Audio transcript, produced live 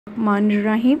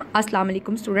रहीम अस्सलाम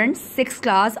वालेकुम students, 6th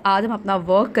class. आज हम अपना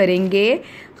वर्क करेंगे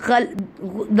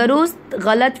दुरुस्त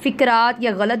गलत फ़िक्रात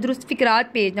या गलत दुरुस्त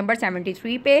फ़िक्रात, पेज नंबर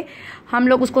 73 पे। हम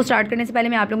लोग उसको स्टार्ट करने से पहले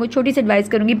मैं आप लोगों को छोटी सी एडवाइस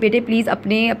करूँगी, बेटे प्लीज़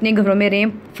अपने अपने घरों में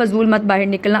रहें, फजूल मत बाहर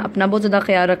निकलना, अपना बहुत ज़्यादा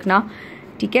ख्याल रखना,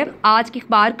 ठीक है। आज की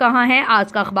अखबार कहाँ है,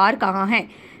 आज का अखबार कहाँ है?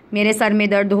 मेरे सर में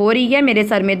दर्द हो रही है, मेरे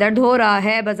सर में दर्द हो रहा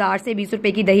है, बाज़ार से 20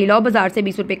 रुपये की दही लाओ, बाज़ार से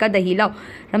 20 रुपये का दही लाओ।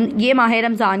 ये माह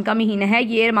रमज़ान का महीना है,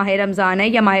 ये माह रमज़ान है,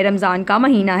 या माह रमज़ान का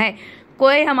महीना है।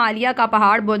 कोई हिमालय का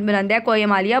पहाड़ बहुत बुलंद है, कोई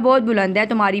हिमालय बहुत बुलंद है,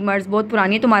 तुम्हारी मर्ज़ बहुत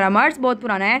पुरानी है, तुम्हारा मर्ज़ बहुत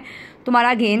पुराना है,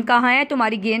 तुम्हारा गेंद कहाँ है,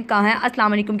 तुम्हारी गेंद कहाँ है।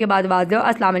 अस्सलाम वालेकुम के बाद वाज़िया हो,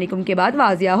 अस्सलाम वालेकुम के बाद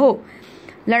वाज़िया हो।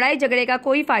 लड़ाई झगड़े का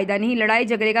कोई फ़ायदा नहीं, लड़ाई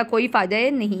झगड़े का कोई फ़ायदा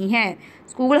नहीं है।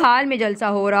 स्कूल हाल में जलसा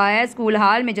हो रहा है, स्कूल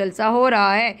हाल में जलसा हो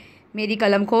रहा है। मेरी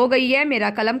कलम खो गई है, मेरा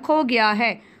कलम खो गया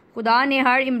है। खुदा ने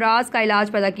हर इमराज का इलाज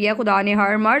पैदा किया, खुदा ने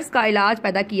हर मर्ज़ का इलाज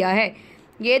पैदा किया है।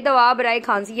 ये दवा बराए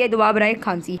खांसी है, दवा बराए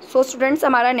खांसी। सो स्टूडेंट्स,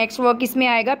 हमारा नेक्स्ट वर्क इसमें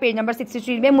आएगा पेज नंबर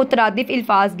 63 में। मुतरादिफ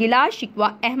अल्फाज, गिला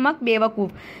शिकवा, अहमक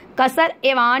बेवकूफ़, कसर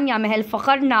एवान या महल,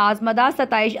 फ़ख्र नाज, मदा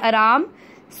सताइश, आराम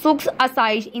सुख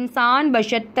आसाइश, इंसान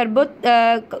बशत, तरबुत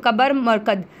कबर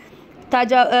मरकद,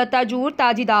 ताजूर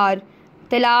ताजीदार,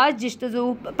 तलाश जिस्तजू,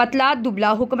 पतला दुबला,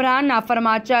 हुक्मरान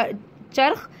नाफरमा,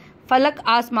 चरख फलक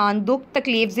आसमान, दुख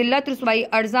तकलीफ, जिल्लत रसवाई,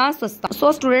 अर्जा सस्ता।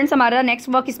 सो स्टूडेंट्स, हमारा नेक्स्ट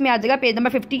वर्क इसमें आ जाएगा पेज नंबर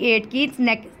 58 की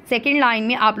सेकंड लाइन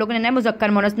में। आप लोगों ने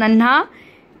मुज़क्कर मुअन्नस, नन्हा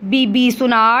बीबी,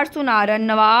 सुनार सुनारन,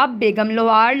 नवाब बेगम,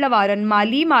 लोहार लवारन,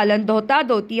 माली मालन, धोता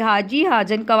धोती, हाजी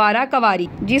हाजन, कवारा कवारी।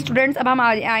 जी स्टूडेंट्स, अब हम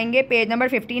आएंगे पेज नंबर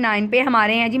 59 पे।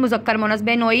 हमारे हैं जी मुज़क्कर मुअन्नस,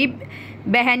 बेनोई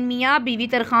बहन, मियाँ बीवी,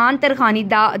 तरखान तरखानी,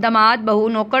 दामाद बहू,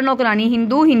 नौकर नौकरानी,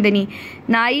 हिंदू हिंदनी,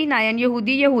 नाई नायन,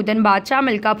 यहूदी यहूदन, बादशाह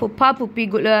मलका, फुफ्फा फुप्पी,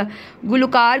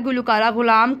 गुलकार गुलकारा,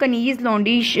 गुलाम कनीज़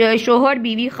लौंडी, शोहर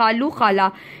बीवी, खालू खाला,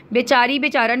 बेचारी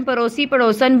बेचारन, पड़ोसी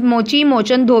पड़ोसन, मोची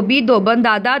मोचन, धोबी धोबन,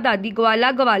 दादा दादी,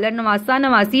 ग्वाला ग्वालन, नवासा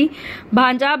नवासी,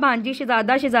 भांजा भांजी,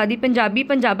 शहजादा शहजादी, पंजाबी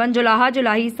पंजाबन, जुलाहा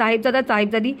जुलाही, साहिबजादा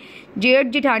साहिबजादी, जेठ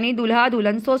जिठानी, दूल्हा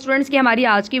दुल्हन। सो स्टूडेंट्स की हमारी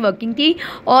आज की वर्किंग थी।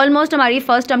 ऑलमोस्ट हमारी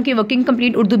फर्स्ट टर्म की वर्किंग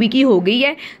कंप्लीट उर्दू भी की हो गई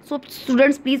है। सो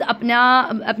स्टूडेंट्स प्लीज़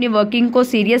अपनी वर्किंग को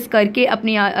सीरियस करके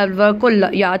अपनी वर्क को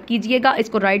याद कीजिएगा,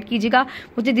 इसको राइट कीजिएगा।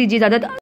 मुझे दीजिए इजाज़त।